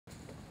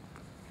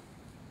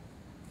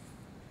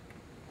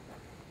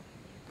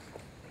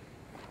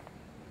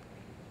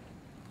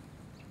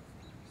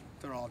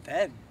They're all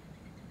dead.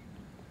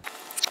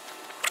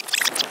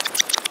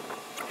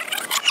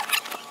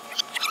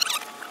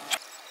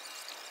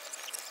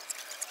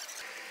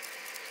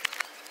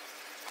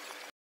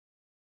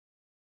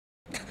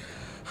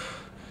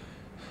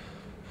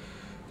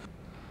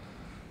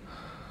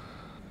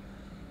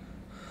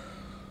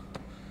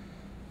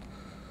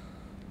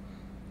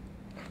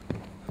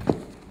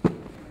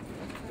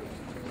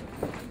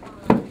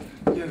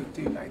 Yo,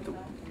 dude, I had the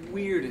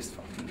weirdest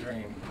fucking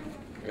dream.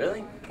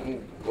 Really?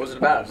 What was it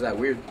about? Was that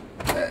weird?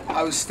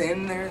 I was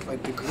standing there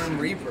like the Grim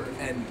Reaper,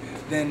 and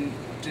then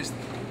just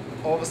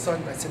all of a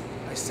sudden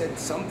I said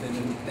something,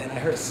 and then I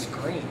heard a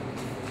scream.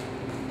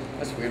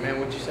 That's weird, man.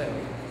 What'd you say?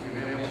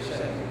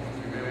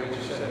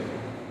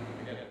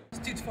 This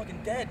dude's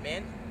fucking dead,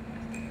 man.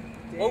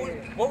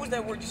 What was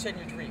that word you said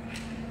in your dream?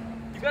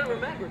 You gotta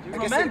remember, dude.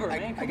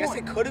 I guess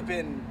it could have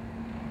been.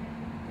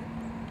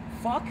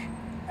 Fuck?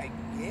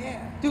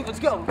 Yeah. Dude, let's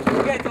go.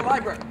 We'll get to the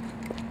library.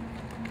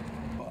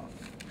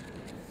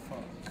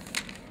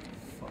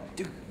 Fuck.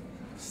 Dude,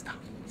 stop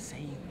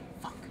saying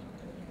fuck.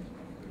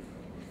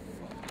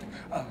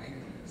 Oh, here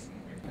it is.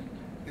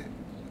 It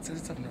says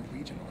it's of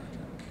Norwegian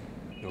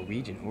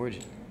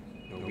origin.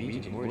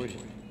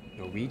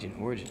 Norwegian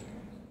origin.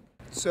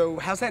 So,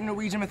 how's that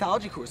Norwegian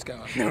mythology course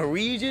going?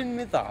 Norwegian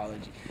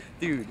mythology.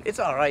 Dude, it's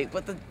alright,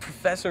 but the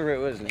professor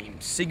was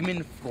named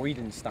Sigmund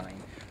Freudenstein.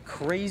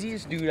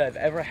 Craziest dude I've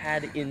ever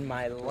had in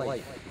my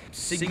life.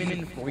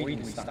 Sigmund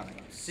Freudenstein.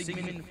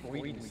 Sigmund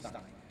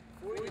Freudenstein.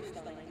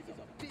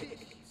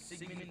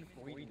 Sigmund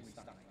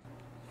Freudenstein.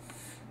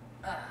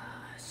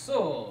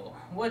 So,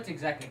 what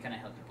exactly can I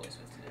help you boys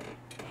with today?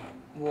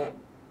 Well,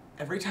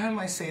 every time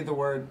I say the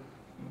word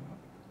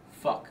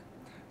Fuck.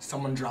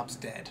 someone drops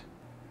dead.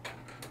 Oh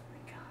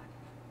my god.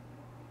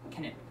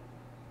 Can it...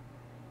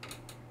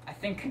 I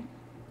think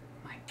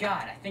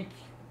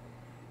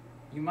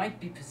you might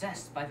be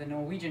possessed by the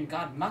Norwegian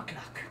god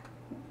Maklak.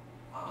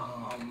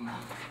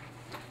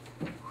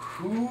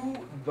 Who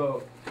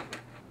the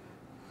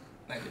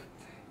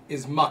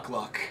is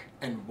Muckluck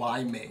and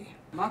why me?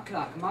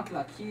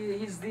 Maklak,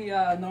 he's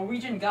the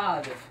Norwegian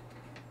god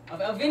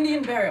of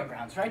Indian burial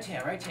grounds, right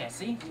here,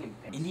 see?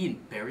 Indian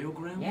burial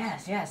ground?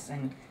 Yes,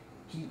 and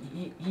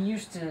he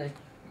used to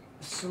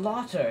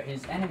slaughter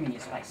his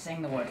enemies by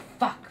saying the word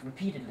fuck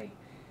repeatedly.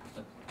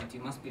 But you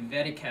must be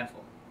very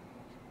careful,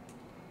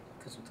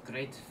 because with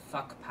great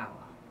fuck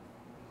power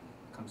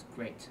comes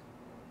great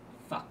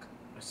fuck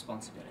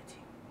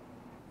responsibility.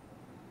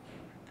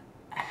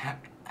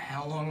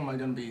 How long am I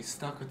gonna be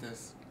stuck with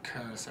this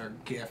curse or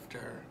gift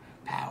or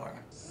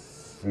power?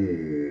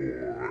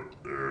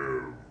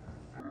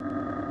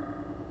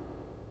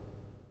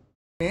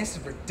 Man, this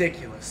is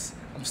ridiculous.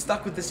 I'm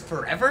stuck with this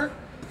forever?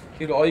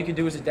 Dude, all you can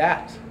do is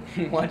adapt.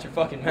 Watch your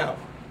fucking mouth.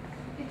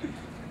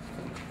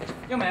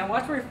 Yo man,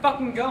 watch where you're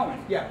fucking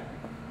going. Yeah.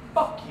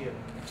 Fuck you.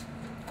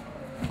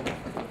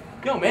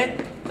 Yo, man,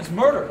 that's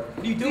murder.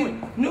 What are you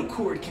doing? No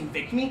court would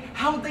convict me.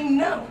 How'd they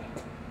know?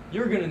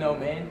 You're gonna know,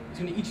 man. He's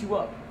gonna eat you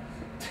up.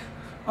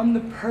 I'm the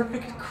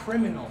perfect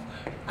criminal.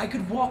 I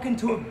could walk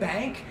into a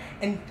bank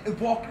and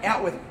walk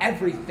out with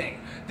everything.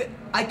 That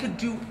I could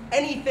do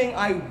anything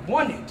I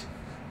wanted.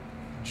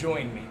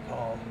 Join me,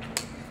 Paul.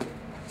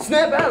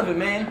 Snap out of it,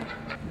 man.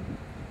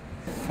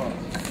 Fuck.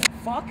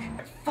 Fuck?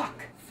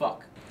 Fuck.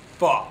 Fuck.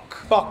 Fuck.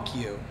 Fuck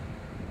you.